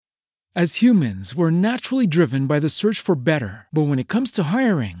As humans, we're naturally driven by the search for better. But when it comes to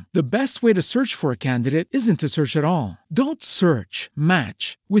hiring, the best way to search for a candidate isn't to search at all. Don't search,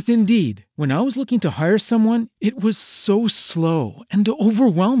 match with Indeed. When I was looking to hire someone, it was so slow and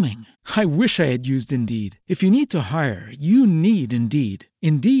overwhelming. I wish I had used Indeed. If you need to hire, you need Indeed.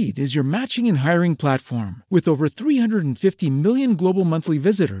 Indeed is your matching and hiring platform with over 350 million global monthly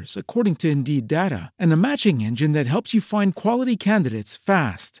visitors, according to Indeed data, and a matching engine that helps you find quality candidates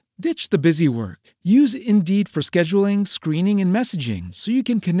fast. Ditch the busy work. Use Indeed for scheduling, screening, and messaging so you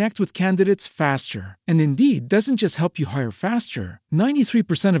can connect with candidates faster. And Indeed doesn't just help you hire faster.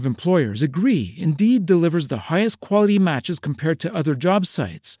 93% of employers agree Indeed delivers the highest quality matches compared to other job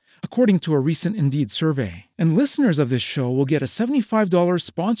sites, according to a recent Indeed survey. And listeners of this show will get a $75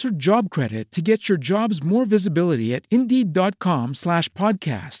 sponsored job credit to get your jobs more visibility at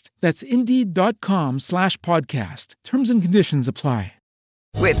Indeed.com/podcast. That's Indeed.com/podcast. Terms and conditions apply.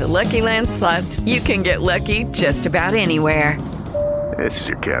 With the Lucky Land Slots, you can get lucky just about anywhere. This is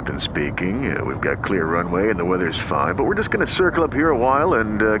your captain speaking. We've got clear runway and the weather's fine, but we're just going to circle up here a while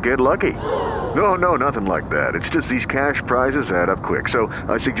and get lucky. No, nothing like that. It's just these cash prizes add up quick. So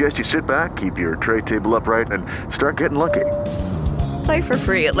I suggest you sit back, keep your tray table upright, and start getting lucky. Play for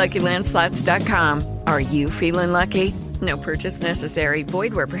free at LuckyLandSlots.com. Are you feeling lucky? No purchase necessary.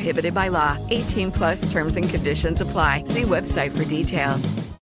 Void where prohibited by law. 18+ terms and conditions apply. See website for details.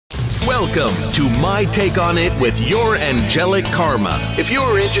 Welcome to My Take on It with your angelic karma. If you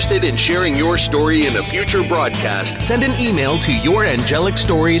are interested in sharing your story in a future broadcast, send an email to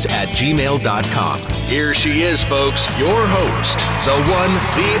yourangelicstories@gmail.com. Here she is, folks, your host, the one,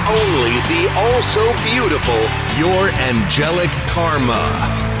 the only, the also beautiful, your angelic karma.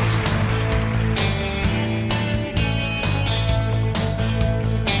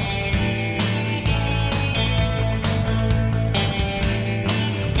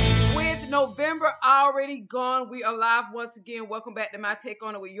 November already gone. We are live once again. Welcome back to My Take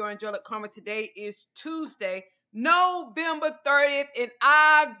on It with your angelic karma. Today is Tuesday, November 30th, and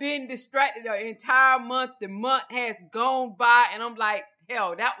I've been distracted the entire month. The month has gone by, and I'm like,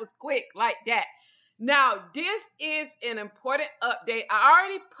 hell, that was quick like that. Now, this is an important update. I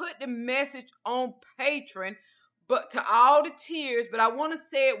already put the message on Patreon, but to all the tiers, but I want to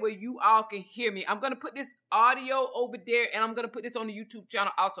say it where you all can hear me. I'm going to put this audio over there, and I'm going to put this on the YouTube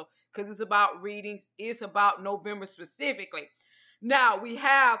channel also, because it's about readings. It's about November specifically. Now, we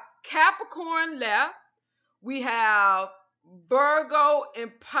have Capricorn left. We have Virgo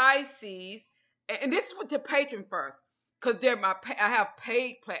and Pisces. And this is for the Patreon first, because I have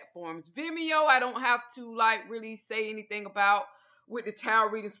paid platforms. Vimeo, I don't have to really say anything about with the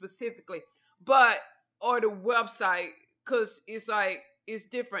tarot reading specifically. Or the website, because it's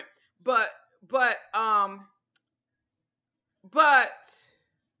different. But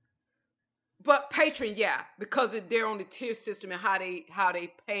Patreon, yeah, because they're on the tier system and how they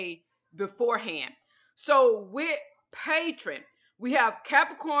pay beforehand. So with Patreon, we have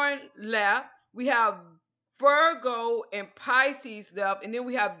Capricorn left, we have Virgo and Pisces left, and then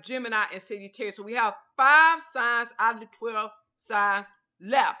we have Gemini and Sagittarius. So we have 5 signs out of the 12 signs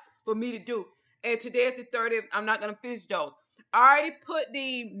left for me to do. And today is the 30th. I'm not going to finish those. I already put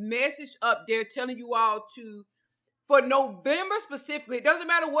the message up there telling you all for November specifically, it doesn't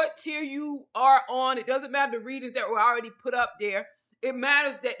matter what tier you are on. It doesn't matter the readings that were already put up there. It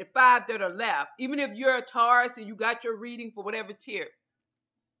matters that the 5 that are left, even if you're a Taurus and you got your reading for whatever tier,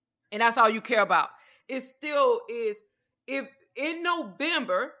 and that's all you care about, it still is. If in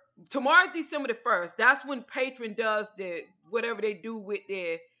November, tomorrow's December the 1st, that's when Patreon does whatever they do with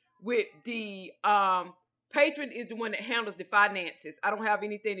the Patreon is the one that handles the finances. I don't have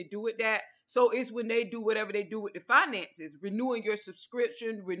anything to do with that. So it's when they do whatever they do with the finances, renewing your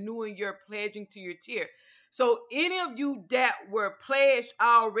subscription, renewing your pledging to your tier. So any of you that were pledged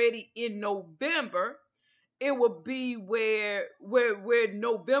already in November, it will be where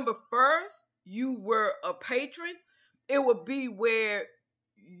November 1st, you were a patron. It will be where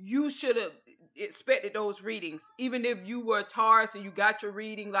you should have expected those readings. Even if you were a Taurus and you got your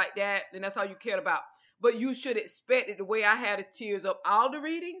reading like that, then that's all you cared about. But you should expect it the way I had the tiers of all the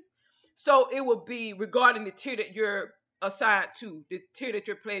readings. So it will be regarding the tier that you're assigned to, the tier that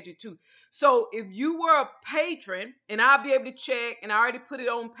you're pledging to. So if you were a patron, and I'll be able to check, and I already put it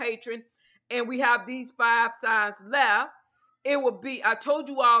on Patreon, and we have these 5 signs left, it will be, I told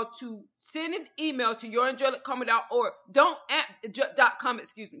you all to send an email to yourangeliccomma.org.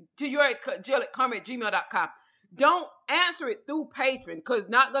 To yourangeliccomma@gmail.com. Don't answer it through Patreon, because it's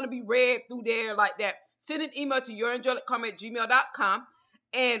not going to be read through there like that. Send an email to yourangeliccomma@gmail.com,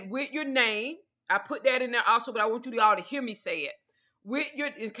 and with your name, I put that in there also, but I want you all to hear me say it.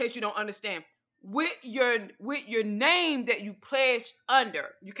 in case you don't understand, with your name that you pledged under.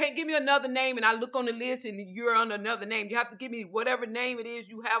 You can't give me another name and I look on the list and you're under another name. You have to give me whatever name it is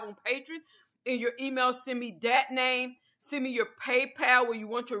you have on Patreon. In your email, send me that name. Send me your PayPal where you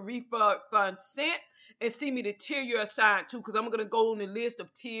want your refund sent. And send me the tier you're assigned to, because I'm going to go on the list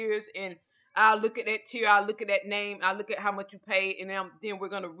of tiers and I'll look at that tier, I'll look at that name, I'll look at how much you paid, and then we're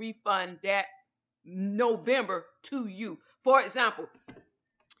going to refund that November to you. For example,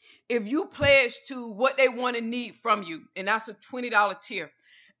 if you pledge to what they want and need from you, and that's a $20 tier,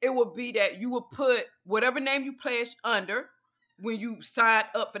 it will be that you will put whatever name you pledged under when you signed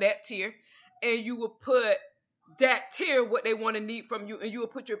up for that tier, and you will put that tier, what they want to need from you, and you will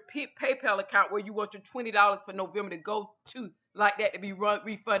put your PayPal account where you want your $20 for November to go to, like that, to be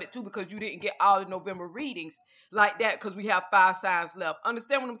refunded too, because you didn't get all the November readings like that, because we have 5 signs left.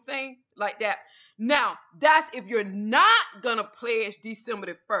 Understand what I'm saying? Like that. Now, that's if you're not gonna pledge December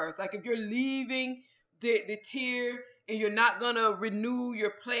the 1st. Like if you're leaving the tier and you're not gonna renew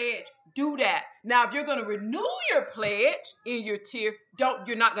your pledge, do that. Now, if you're gonna renew your pledge in your tier,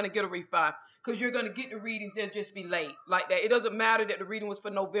 you're not gonna get a refund, because you're gonna get the readings, they'll just be late like that. It doesn't matter that the reading was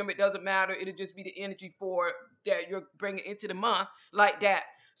for November. It doesn't matter. It'll just be the energy for it that you're bringing into the month like that.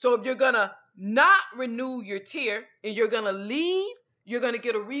 So if you're gonna not renew your tier and you're gonna leave, you're gonna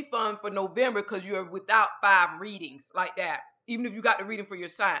get a refund for November because you're without 5 readings like that, even if you got the reading for your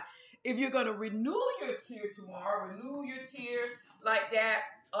sign. If you're gonna renew your tier tomorrow, renew your tier like that,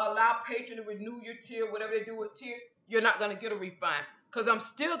 allow Patreon to renew your tier, whatever they do with tiers, you're not going to get a refund, because I'm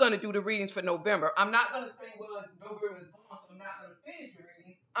still going to do the readings for November. I'm not going to say, well, November is gone, so I'm not going to finish the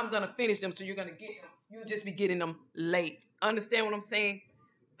readings. I'm going to finish them, so you're going to get them. You'll just be getting them late. Understand what I'm saying?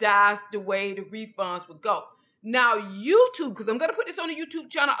 That's the way the refunds would go. Now, YouTube, because I'm going to put this on the YouTube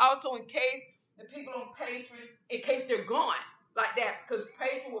channel also in case the people on Patreon, in case they're gone like that, because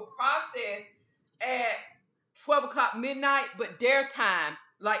Patreon will process at 12 o'clock midnight, but their time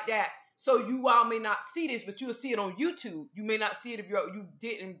like that. So you all may not see this, but you'll see it on YouTube. You may not see it if you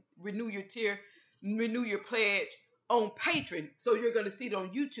didn't renew your tier, renew your pledge on Patreon. So you're going to see it on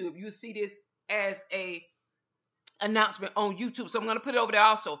YouTube. You'll see this as a announcement on YouTube. So I'm going to put it over there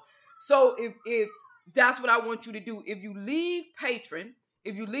also. So if that's what I want you to do, if you leave Patreon,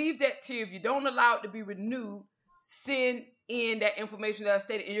 if you leave that tier, if you don't allow it to be renewed, send in that information that I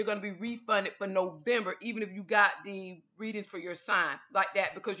stated, and you're going to be refunded for November, even if you got the readings for your sign like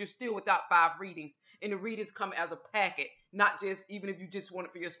that, because you're still without 5 readings, and the readings come as a packet, not just even if you just want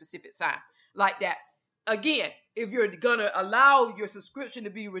it for your specific sign like that. Again, if you're going to allow your subscription to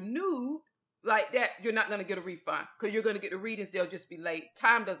be renewed like that, you're not going to get a refund, because you're going to get the readings. They'll just be late.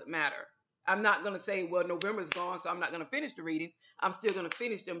 Time doesn't matter. I'm not going to say, well, November's gone, so I'm not going to finish the readings. I'm still going to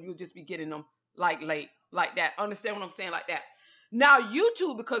finish them. You'll just be getting them like late like that. Understand what I'm saying? Like that. Now,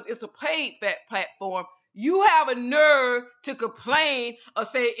 YouTube, because it's a paid platform, you have a nerve to complain or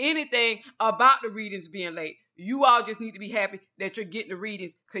say anything about the readings being late. You all just need to be happy that you're getting the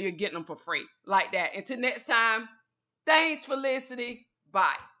readings, because you're getting them for free like that. Until next time, thanks for listening.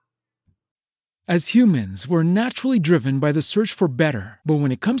 Bye. As humans, we're naturally driven by the search for better. But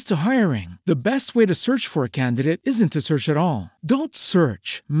when it comes to hiring, the best way to search for a candidate isn't to search at all. Don't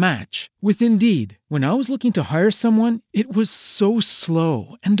search, match with Indeed. When I was looking to hire someone, it was so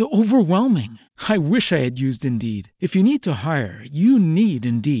slow and overwhelming. I wish I had used Indeed. If you need to hire, you need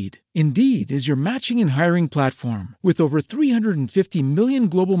Indeed. Indeed is your matching and hiring platform with over 350 million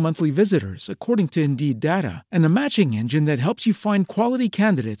global monthly visitors, according to Indeed data, and a matching engine that helps you find quality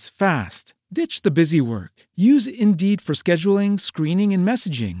candidates fast. Ditch the busy work. Use Indeed for scheduling, screening, and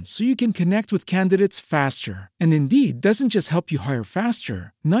messaging so you can connect with candidates faster. And Indeed doesn't just help you hire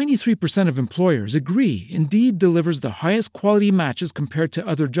faster. 93% of employers agree Indeed delivers the highest quality matches compared to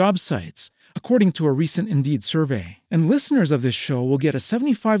other job sites, according to a recent Indeed survey. And listeners of this show will get a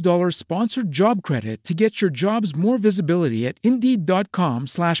 $75 sponsored job credit to get your jobs more visibility at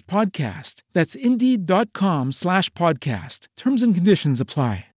Indeed.com/podcast. That's Indeed.com/podcast. Terms and conditions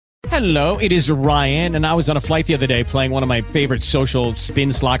apply. Hello, it is Ryan, and I was on a flight the other day playing one of my favorite social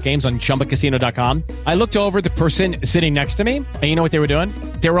spin slot games on ChumbaCasino.com. I looked over at the person sitting next to me, and you know what they were doing?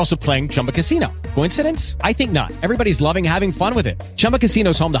 They were also playing Chumba Casino. Coincidence? I think not. Everybody's loving having fun with it. Chumba Casino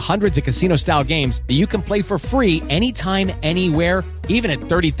is home to hundreds of casino-style games that you can play for free anytime, anywhere, even at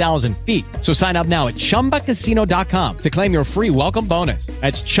 30,000 feet. So sign up now at ChumbaCasino.com to claim your free welcome bonus.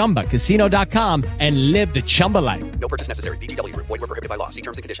 That's ChumbaCasino.com and live the Chumba life. No purchase necessary. VGW Group. Void where prohibited by law. See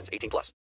terms and conditions. 18+.